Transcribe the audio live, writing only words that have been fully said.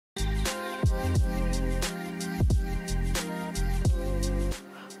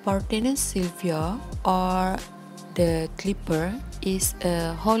Parthenos Sylvia, or the clipper, is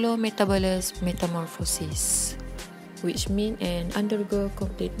a holometabolous metamorphosis, which means an undergo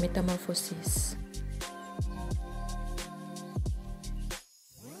complete metamorphosis.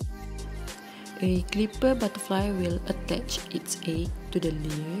 A clipper butterfly will attach its egg to the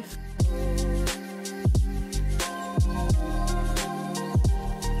leaf.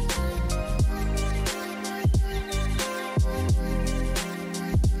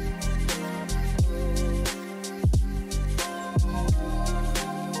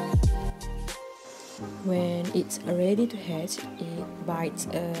 When it's ready to hatch, it bites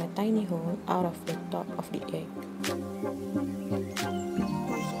a tiny hole out of the top of the egg.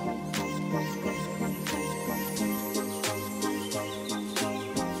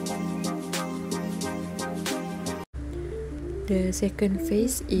 The second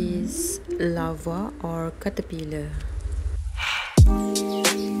phase is larva or caterpillar.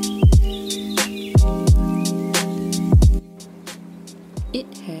 It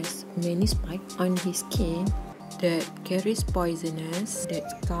has many spikes on his skin that carries poisonous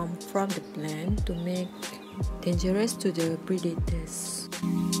that come from the plant to make dangerous to the predators.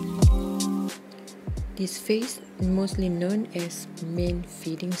 This phase is mostly known as main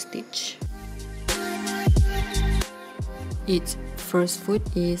feeding stage. Its first food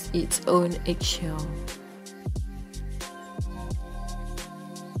is its own eggshell.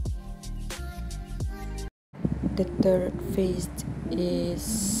 The third phase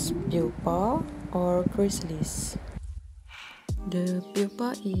is pupa or chrysalis. The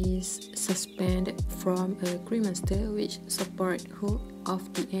pupa is suspended from a cremaster which supports hook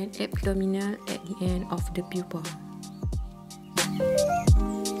of the end abdominal at the end of the pupa.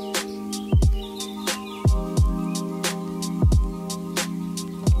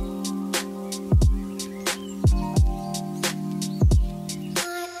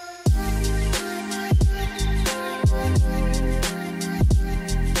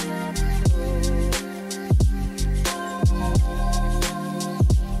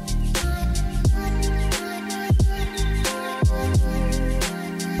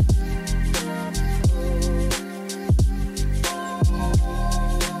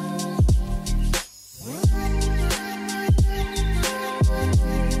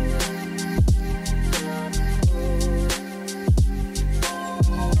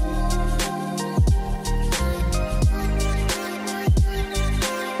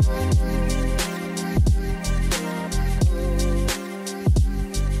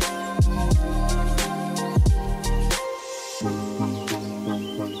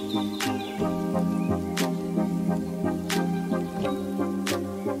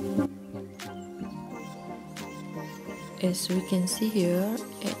 As we can see here,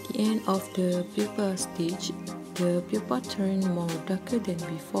 at the end of the pupa stage, the pupa turns more darker than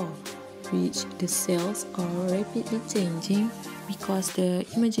before, which the cells are rapidly changing because the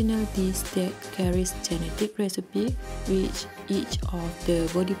imaginal disc that carries genetic recipe, which each of the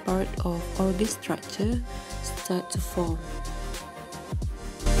body part of organ structure start to form.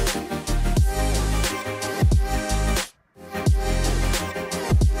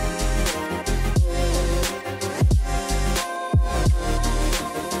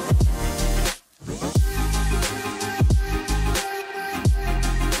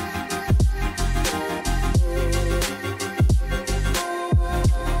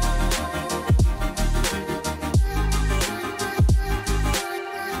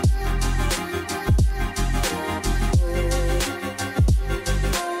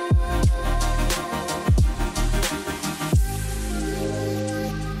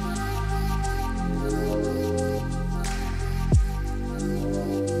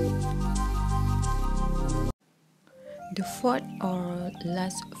 The fourth or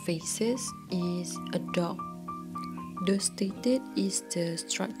last phases is adult. The stated is the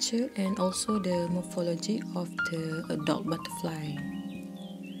structure and also the morphology of the adult butterfly.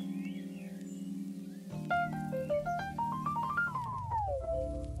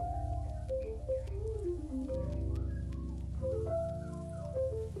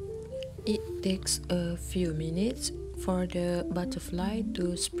 It takes a few minutes for the butterfly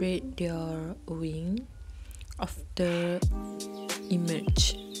to spread their wing after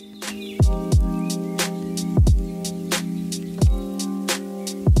emerge.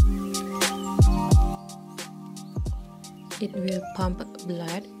 It will pump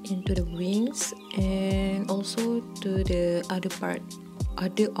blood into the wings and also to the other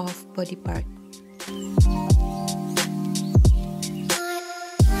of body part.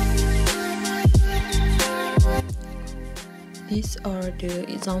 These are the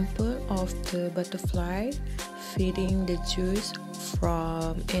example of the butterfly feeding the juice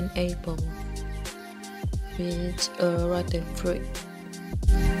from an apple with a rotten fruit.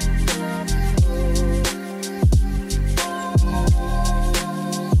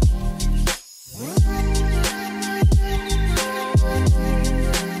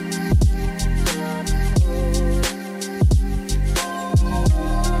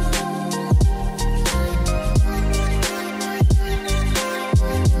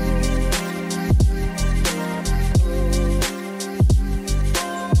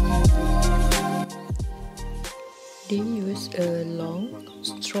 They use a long,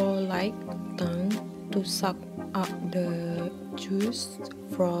 straw-like tongue to suck up the juice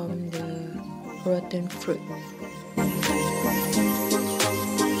from the rotten fruit.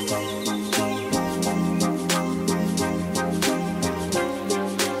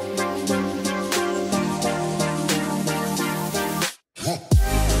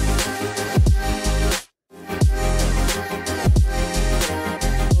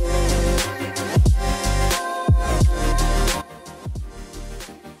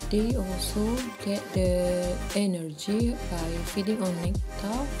 They also get the energy by feeding on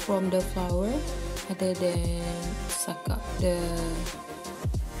nectar from the flower rather than suck up the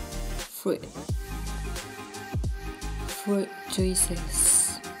fruit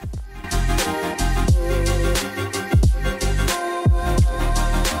juices.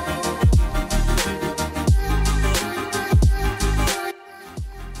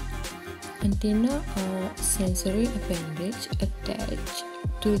 Antennae are sensory appendage attached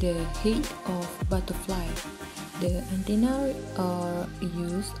to the head of butterfly. The antennae are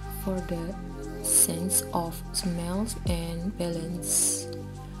used for the sense of smells and balance.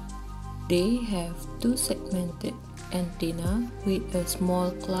 They have two segmented antennae with a small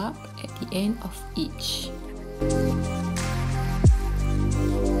club at the end of each.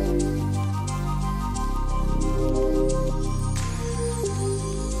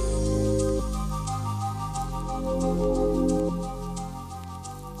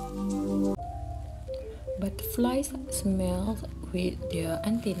 Butterflies smell with their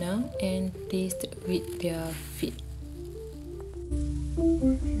antennae and taste with their feet.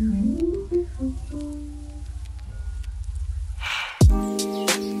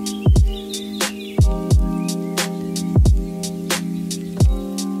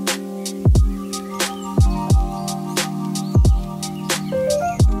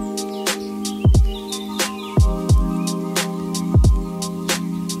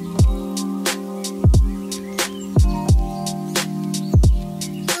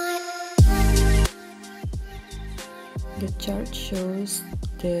 The chart shows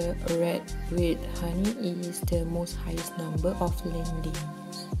the red with honey is the most highest number of landing.